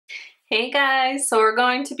Hey guys, so we're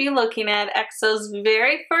going to be looking at EXO's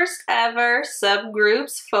very first ever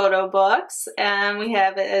subgroups photo books, and we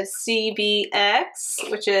have it as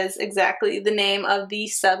CBX, which is exactly the name of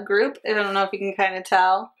the subgroup. I don't know if you can kind of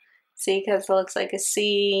tell. See, because it looks like a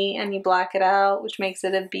C and you block it out, which makes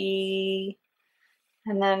it a B,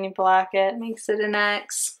 and then you block it, makes it an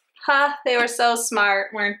X. Ha, they were so smart,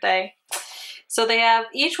 weren't they? So they have,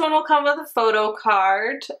 each one will come with a photo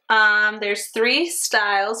card. There's 3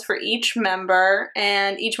 styles for each member,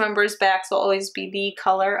 and each member's backs will always be the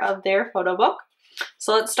color of their photo book.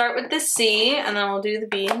 So let's start with the C, and then we'll do the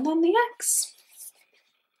B and then the X.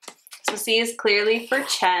 So C is clearly for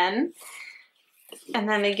Chen. And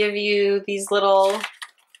then they give you these little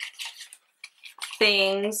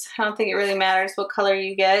things. I don't think it really matters what color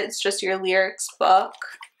you get. It's just your lyrics book.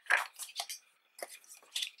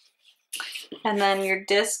 And then your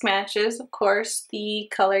disc matches, of course, the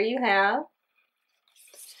color you have.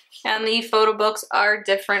 And the photo books are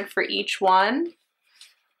different for each one.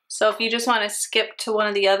 So if you just want to skip to one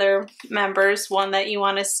of the other members, one that you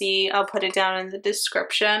want to see, I'll put it down in the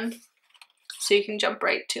description so you can jump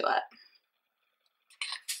right to it.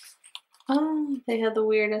 Oh, they had the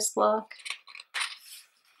weirdest look.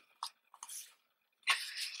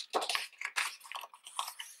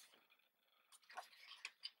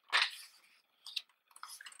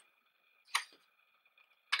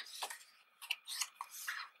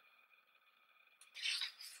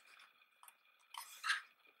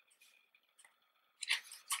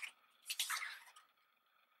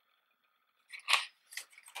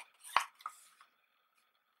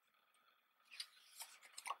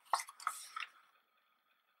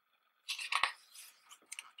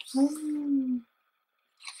 I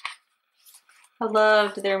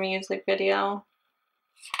loved their music video.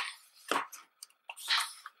 I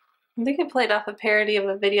think it played off a parody of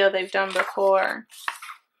a video they've done before.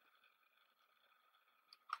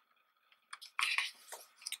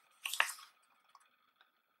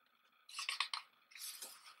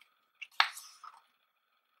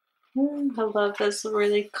 I love this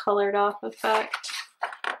really colored off effect.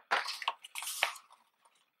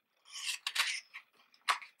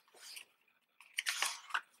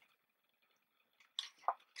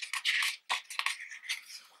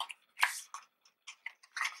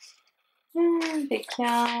 Big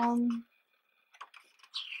Cam.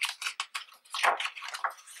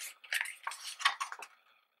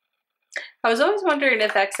 I was always wondering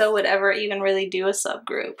if EXO would ever even really do a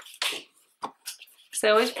subgroup. Because they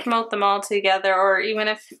always promote them all together, or even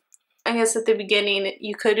if, I guess at the beginning,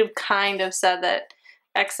 you could have kind of said that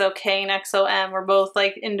EXO-K and EXO-M were both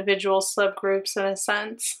like individual subgroups in a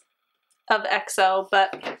sense of EXO,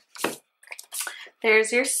 but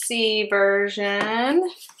there's your C version.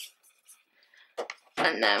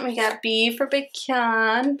 And then we got B for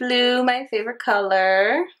Baekhyun, blue, my favorite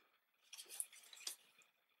color.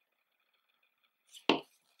 And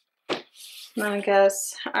then I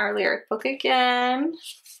guess our lyric book again.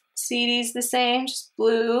 CD's the same, just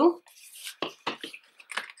blue.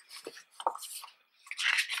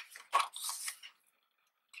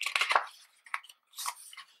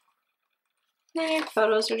 And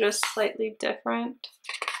photos are just slightly different.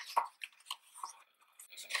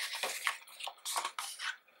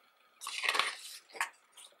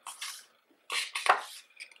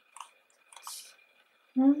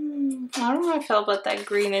 I don't know how I feel about that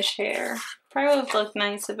greenish hair. Probably would look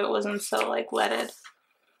nice if it wasn't so like wetted.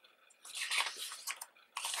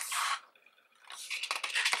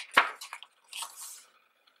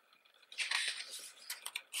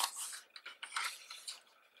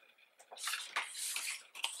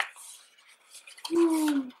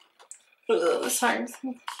 Ugh, sorry. This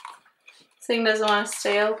thing doesn't want to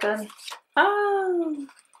stay open. Oh,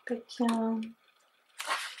 good job.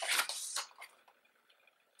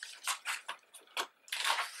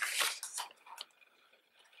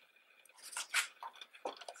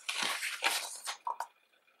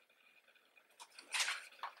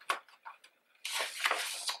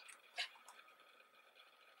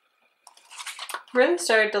 Really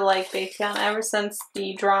started to like Baekhyun ever since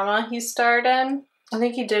the drama he starred in. I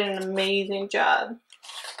think he did an amazing job.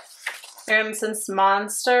 And since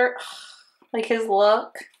Monster, like his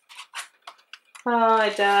look. Oh, I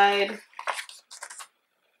died.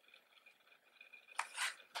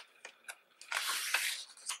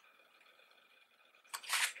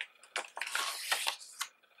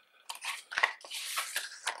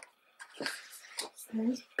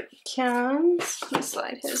 There's Baekhyun's. Let's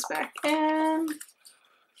slide his back in.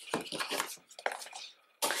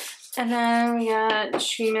 And then we got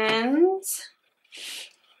Jimin's.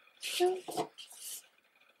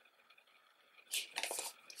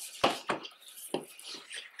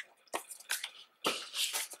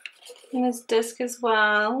 And this disc as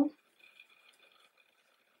well.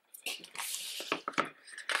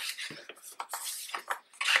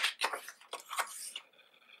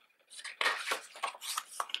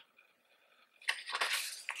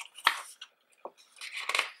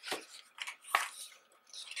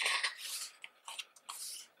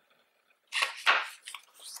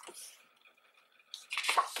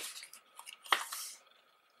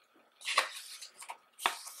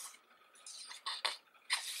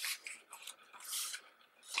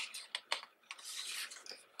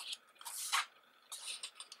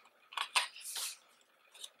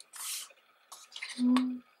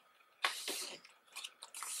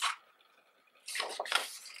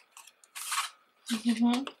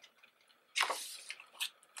 Mm-hmm.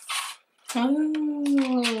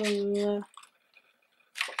 Oh,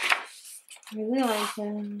 I really like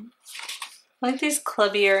them. I like these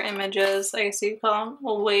clubbier images, I guess you call them,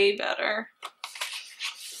 way better.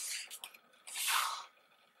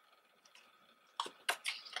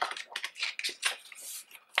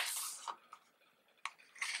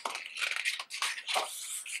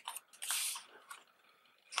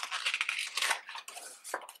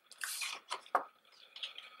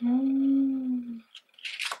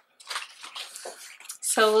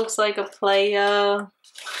 So it looks like a playa.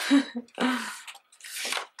 That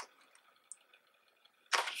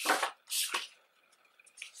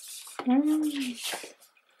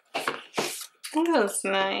was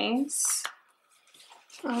nice.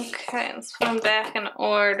 Okay, let's put them back in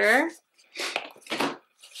order.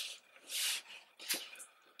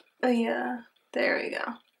 Oh yeah, there we go.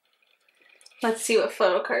 Let's see what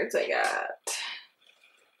photo cards I got.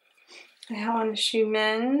 I have one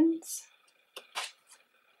Shumen's.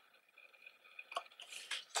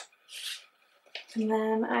 And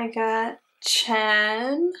then I got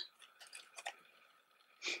Chen.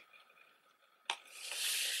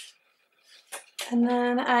 And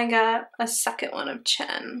then I got a second one of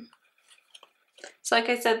Chen. So like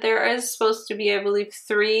I said, there is supposed to be, I believe,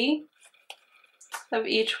 3 of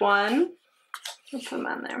each one. I'll put them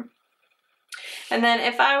on there. And then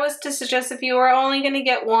if I was to suggest, if you were only going to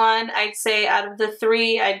get one, I'd say out of the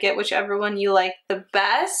 3, I'd get whichever one you like the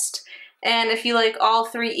best. And if you like all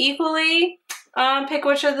 3 equally, pick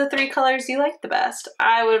which of the 3 colors you like the best.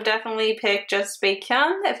 I would have definitely picked just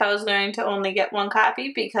Baekhyun if I was going to only get 1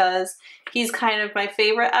 copy, because he's kind of my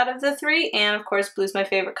favorite out of the 3, and of course blue's my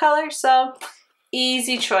favorite color, so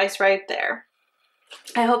easy choice right there.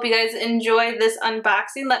 I hope you guys enjoyed this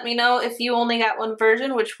unboxing. Let me know if you only got 1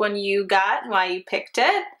 version, which one you got and why you picked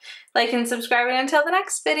it. Like and subscribe, and until the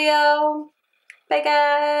next video. Bye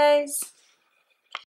guys!